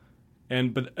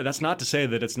 But that's not to say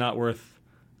that it's not worth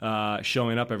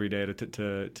showing up every day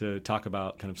to talk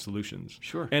about kind of solutions.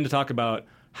 Sure. And to talk about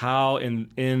how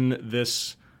in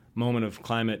this moment of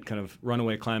climate, kind of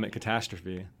runaway climate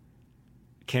catastrophe,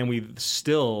 can we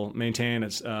still maintain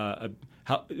how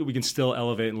how we can still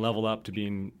elevate and level up to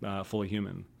being fully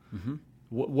human.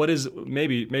 What is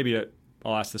maybe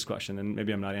I'll ask this question, and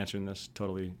maybe I'm not answering this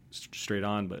totally straight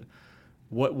on, but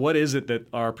what is it that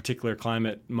our particular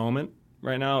climate moment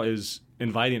right now is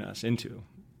inviting us into?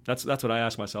 That's what I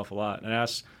ask myself a lot. And I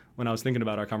asked when I was thinking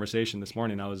about our conversation this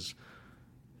morning. I was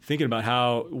thinking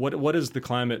about what is the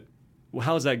climate?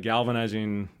 How is that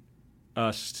galvanizing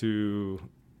us to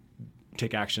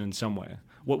take action in some way?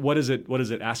 What is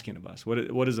it asking of us?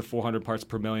 What is the 400 parts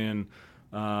per million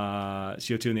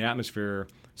CO2 in the atmosphere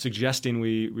suggesting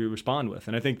we respond with?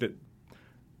 And I think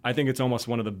it's almost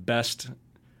one of the best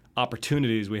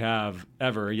opportunities we have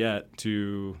ever yet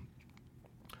to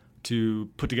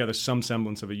put together some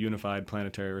semblance of a unified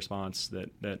planetary response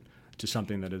that to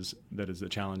something that is a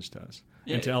challenge to us,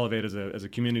 and to elevate as a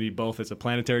community, both as a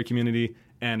planetary community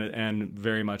and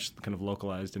very much kind of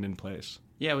localized and in place.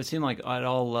 Yeah, it would seem like at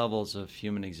all levels of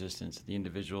human existence, the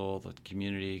individual, the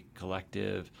community,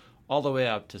 collective, all the way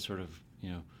up to sort of,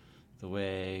 the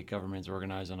way governments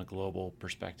organize on a global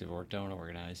perspective or don't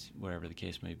organize, whatever the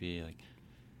case may be. Like,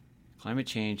 climate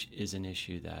change is an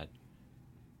issue that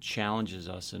challenges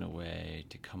us in a way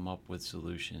to come up with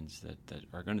solutions that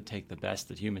are going to take the best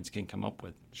that humans can come up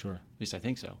with. Sure. At least I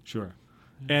think so. Sure.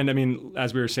 And I mean,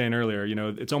 as we were saying earlier,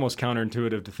 it's almost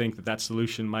counterintuitive to think that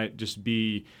solution might just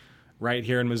be right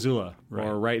here in Missoula, right,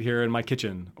 or right here in my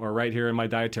kitchen, or right here in my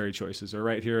dietary choices, or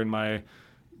right here in my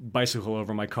bicycle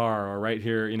over my car, or right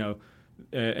here,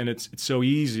 and it's so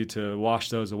easy to wash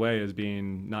those away as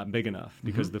being not big enough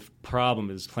because the problem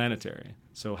is planetary.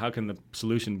 So how can the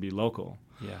solution be local?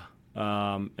 Yeah.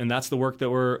 And that's the work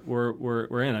that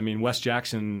we're in. I mean, Wes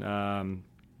Jackson,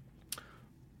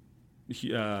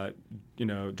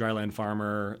 dryland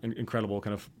farmer, incredible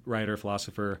kind of writer,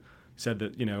 philosopher, said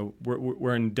that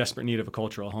we're in desperate need of a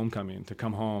cultural homecoming, to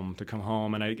come home.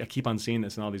 And I keep on seeing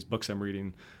this in all these books I'm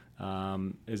reading.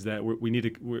 Is that we need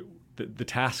to the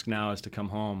task now is to come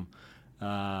home,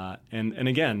 and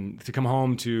again to come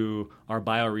home to our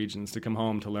bioregions, to come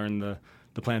home to learn the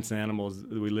plants and animals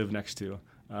that we live next to.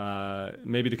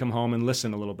 Maybe to come home and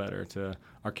listen a little better to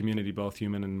our community, both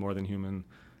human and more than human.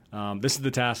 This is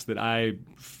the task that I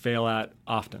fail at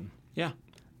often. Yeah.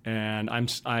 And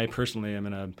I personally am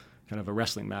in a kind of a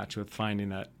wrestling match with finding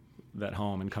that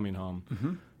home and coming home.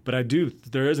 Mm-hmm. But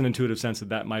there is an intuitive sense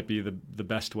that might be the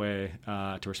best way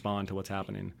to respond to what's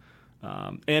happening.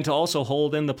 And to also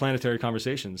hold in the planetary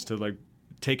conversations, to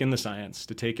take in the science,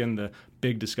 to take in the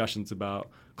big discussions about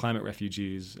climate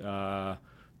refugees, to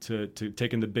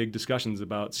take in the big discussions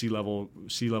about sea level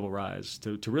rise,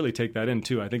 to really take that in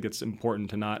too. I think it's important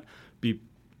to not be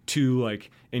too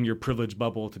in your privileged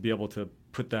bubble, to be able to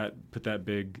put that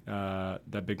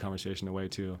big conversation away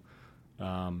too.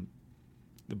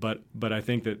 But I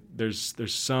think that there's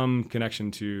some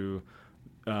connection to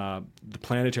the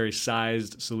planetary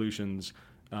sized solutions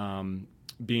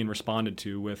being responded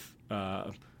to with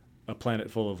a planet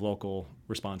full of local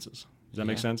responses. Does that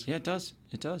make sense? Yeah, it does.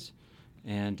 It does.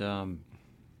 And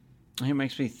it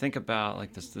makes me think about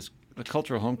the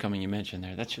cultural homecoming you mentioned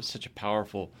there. That's just such a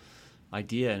powerful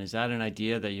idea. And is that an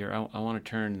idea that I want to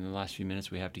turn in the last few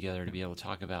minutes we have together to be able to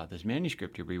talk about this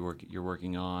manuscript you're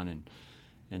working on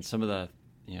and some of the,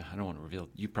 I don't want to reveal,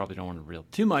 you probably don't want to reveal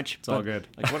too much. It's all good.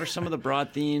 What are some of the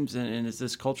broad themes, and is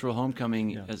this cultural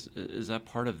homecoming, is that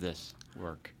part of this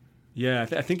work? Yeah,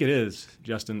 I think it is,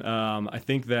 Justin. I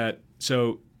think that,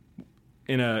 so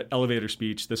in an elevator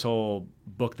speech, this whole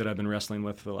book that I've been wrestling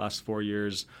with for the last 4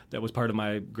 years, that was part of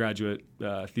my graduate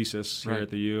thesis here at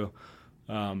the U,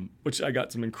 which I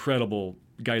got some incredible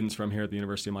guidance from here at the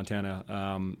University of Montana.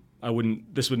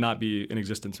 This would not be in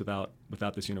existence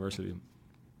without this university.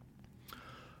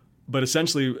 But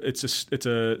essentially, it's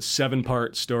a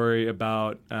 7-part story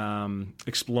about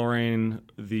exploring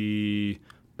the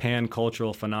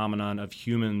pan-cultural phenomenon of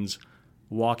humans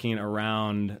walking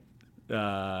around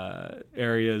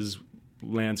areas,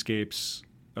 landscapes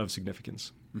of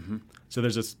significance. Mm-hmm. So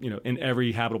there's this, in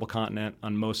every habitable continent,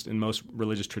 in most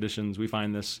religious traditions, we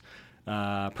find this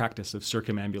practice of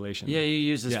circumambulation. Yeah, you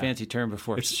used this fancy term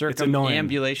before. It's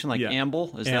circumambulation,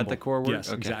 amble? Is amble. That the core word? Yes,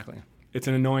 okay. Exactly. It's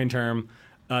an annoying term.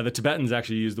 The Tibetans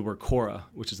actually use the word kora,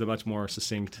 which is a much more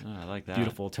succinct, I like that.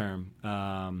 Beautiful term.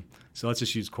 So let's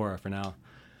just use kora for now.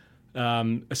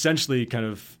 Essentially, kind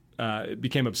of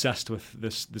became obsessed with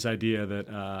this idea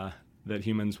that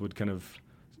humans would kind of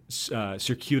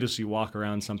circuitously walk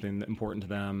around something important to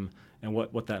them, and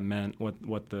what that meant,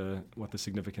 what the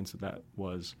significance of that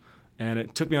was. And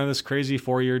it took me on this crazy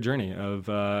 4-year journey of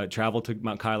travel to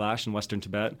Mount Kailash in Western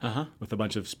Tibet with a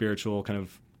bunch of spiritual kind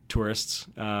of tourists.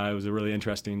 It was a really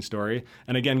interesting story.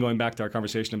 And again, going back to our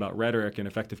conversation about rhetoric and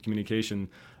effective communication,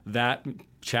 that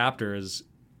chapter is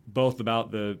both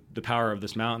about the power of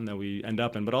this mountain that we end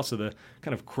up in, but also the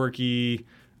kind of quirky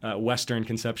Western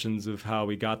conceptions of how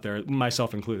we got there,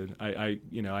 myself included. I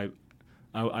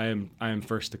am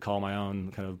first to call my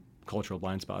own kind of cultural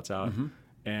blind spots out.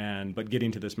 But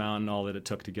getting to this mountain, all that it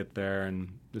took to get there,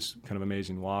 and this kind of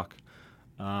amazing walk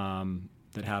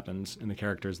that happens, and the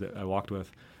characters that I walked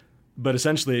with. But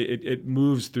essentially, it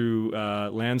moves through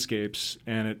landscapes,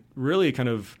 and it really kind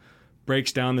of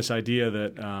breaks down this idea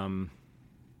that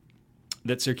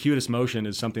that circuitous motion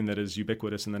is something that is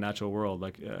ubiquitous in the natural world,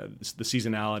 like the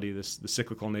seasonality, the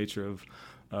cyclical nature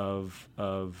of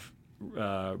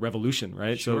revolution,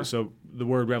 right? Sure. So the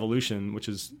word revolution, which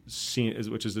is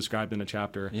described in a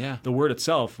chapter, the word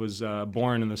itself was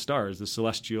born in the stars, the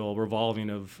celestial revolving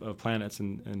of planets,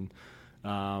 and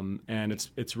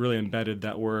it's really embedded,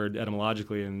 that word,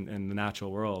 etymologically in the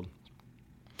natural world.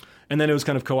 And then it was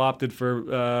kind of co-opted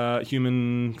for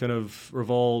human kind of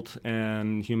revolt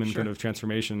and human kind of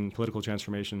transformation, political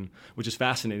transformation, which is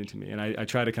fascinating to me. And I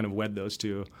try to kind of wed those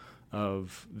two,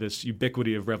 of this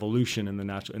ubiquity of revolution in the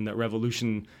natural, and that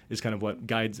revolution is kind of what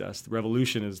guides us. The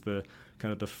revolution is the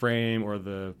kind of the frame or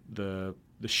the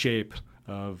shape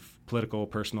of political,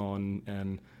 personal,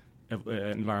 and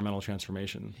environmental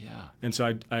transformation. Yeah. And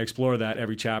so I explore that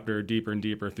every chapter deeper and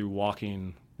deeper through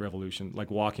walking revolution,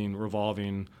 like walking,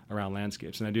 revolving around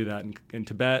landscapes. And I do that in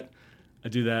Tibet. I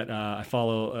do that. I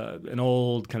follow an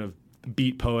old kind of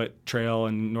beat poet trail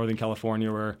in Northern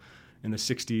California, where in the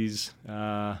 60s,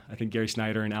 I think Gary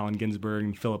Snyder and Allen Ginsberg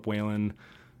and Philip Whalen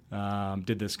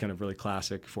did this kind of really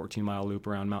classic 14-mile loop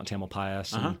around Mount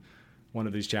Tamalpais. And one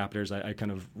of these chapters, I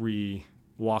kind of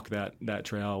re-walk that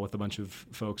trail with a bunch of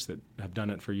folks that have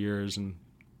done it for years, and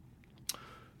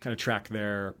kind of track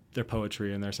their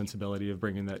poetry and their sensibility of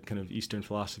bringing that kind of Eastern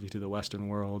philosophy to the Western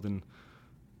world. And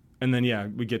then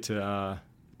we get to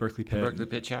Berkeley Pit. The Berkeley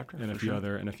Pit chapter, and a few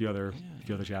other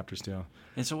chapters too.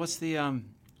 And so what's the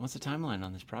timeline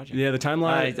on this project? Yeah, the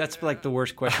timeline. That's like the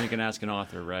worst question you can ask an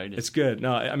author, right? It's good.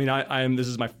 No, I mean, this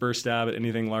is my first stab at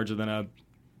anything larger than a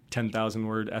 10,000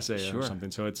 word essay or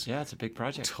something. So it's a big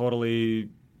project. Totally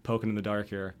poking in the dark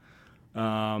here.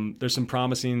 There's some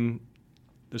promising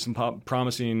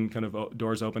kind of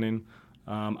doors opening.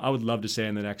 I would love to say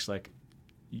in the next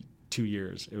 2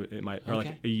 years, it might, or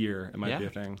like a year, it might be a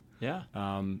thing. Yeah.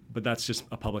 But that's just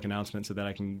a public announcement so that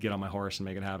I can get on my horse and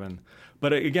make it happen.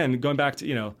 But again, going back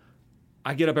to,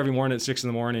 I get up every morning at 6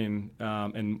 a.m.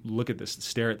 And look at this,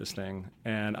 stare at this thing.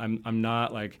 And I'm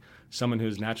not like someone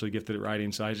who's naturally gifted at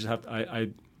writing. So I just have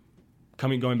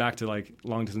going back to like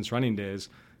long distance running days,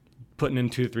 putting in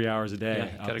 2 to 3 hours a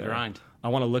day. Yeah, gotta grind. I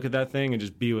want to look at that thing and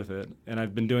just be with it. And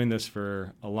I've been doing this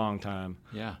for a long time.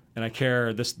 Yeah. And I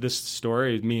care. This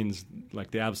story means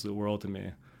like the absolute world to me.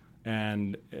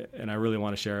 And I really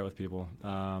want to share it with people.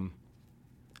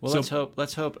 Let's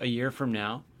hope a year from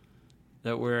now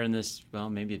that we're in this,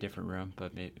 maybe a different room,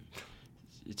 but maybe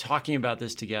talking about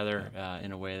this together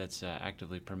in a way that's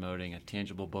actively promoting a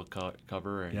tangible book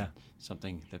cover and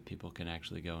something that people can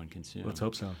actually go and consume. Let's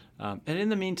hope so. And in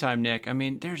the meantime, Nick, I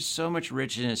mean, there's so much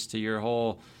richness to your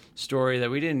whole story that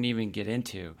we didn't even get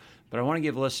into. But I want to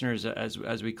give listeners,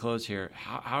 as we close here,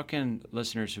 how can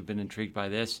listeners who've been intrigued by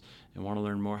this and want to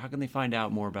learn more, how can they find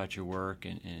out more about your work,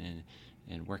 and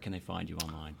where can they find you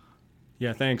online?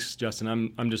 Yeah, thanks,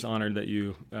 Justin. I'm just honored that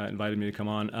you invited me to come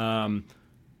on.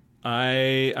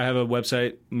 I have a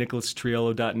website,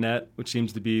 nicholastriolo.net, which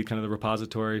seems to be kind of the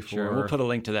repository for... Sure, we'll put a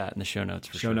link to that in the show notes.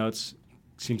 Show notes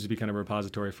seems to be kind of a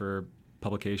repository for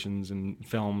publications and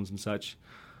films and such.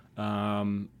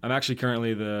 I'm actually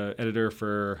currently the editor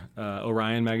for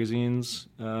Orion Magazine's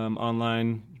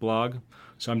online blog,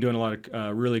 so I'm doing a lot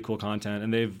of really cool content,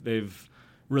 and they've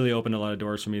really opened a lot of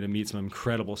doors for me to meet some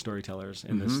incredible storytellers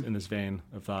in this vein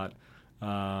of thought.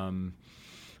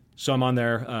 So I'm on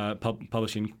there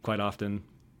publishing quite often,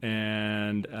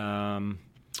 and I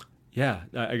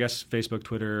guess Facebook,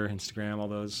 Twitter, Instagram, all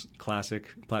those classic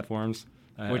platforms.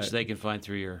 Which they can find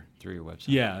through your website.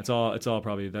 Yeah, it's all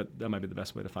probably that might be the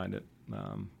best way to find it.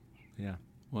 Yeah.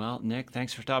 Well, Nick,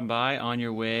 thanks for stopping by on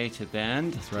your way to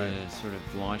Bend. That's right. To sort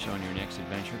of launch on your next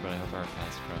adventure, but I hope our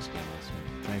paths cross again real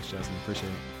soon. Thanks, Justin. Appreciate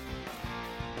it.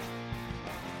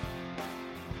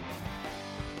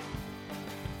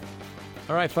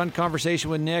 All right, fun conversation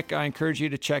with Nick. I encourage you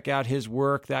to check out his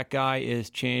work. That guy is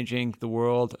changing the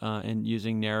world and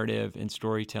using narrative and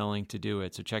storytelling to do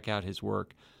it. So check out his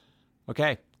work.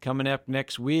 Okay, coming up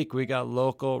next week, we got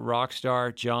local rock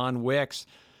star John Wicks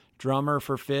drummer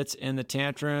for Fitz and the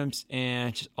Tantrums,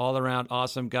 and just all-around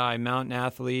awesome guy, mountain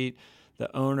athlete,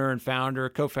 the owner and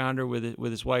co-founder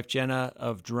with his wife Jenna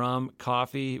of Drum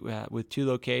Coffee, with 2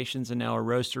 locations and now a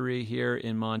roastery here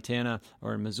in Montana,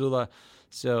 or in Missoula.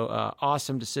 So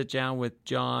awesome to sit down with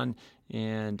John,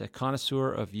 and a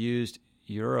connoisseur of used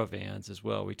Eurovans as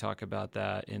well. We talk about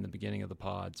that in the beginning of the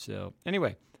pod. So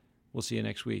anyway, we'll see you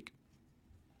next week.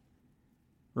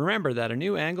 Remember that A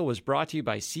New Angle was brought to you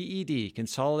by CED,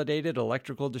 Consolidated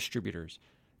Electrical Distributors.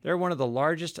 They're one of the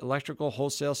largest electrical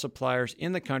wholesale suppliers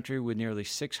in the country with nearly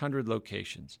 600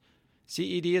 locations.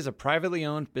 CED is a privately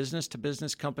owned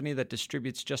business-to-business company that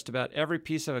distributes just about every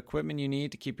piece of equipment you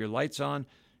need to keep your lights on,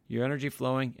 your energy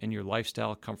flowing, and your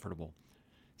lifestyle comfortable.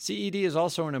 CED is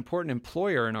also an important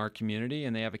employer in our community,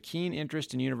 and they have a keen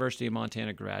interest in University of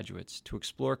Montana graduates. To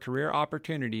explore career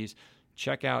opportunities,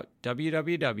 check out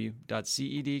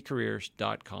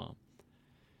www.cedcareers.com.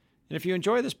 And if you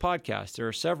enjoy this podcast, there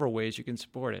are several ways you can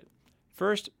support it.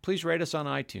 First, please rate us on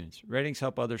iTunes. Ratings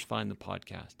help others find the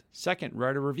podcast. Second,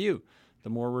 write a review. The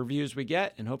more reviews we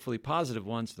get, and hopefully positive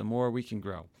ones, the more we can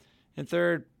grow. And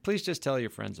third, please just tell your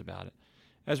friends about it.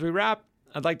 As we wrap,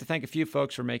 I'd like to thank a few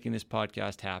folks for making this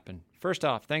podcast happen. First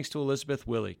off, thanks to Elizabeth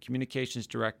Willey, Communications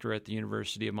Director at the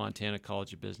University of Montana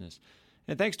College of Business.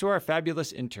 And thanks to our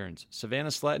fabulous interns, Savannah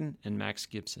Sletton and Max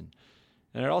Gibson.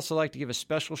 And I'd also like to give a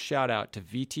special shout out to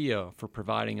VTO for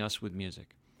providing us with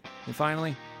music. And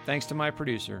finally, thanks to my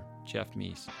producer, Jeff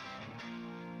Meese.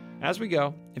 As we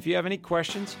go, if you have any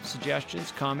questions,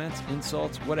 suggestions, comments,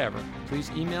 insults, whatever, please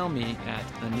email me at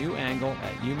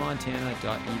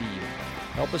anewangle@umontana.edu.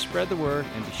 Help us spread the word,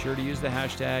 and be sure to use the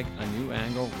hashtag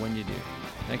 #anewangle when you do.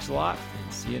 Thanks a lot,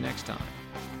 and see you next time.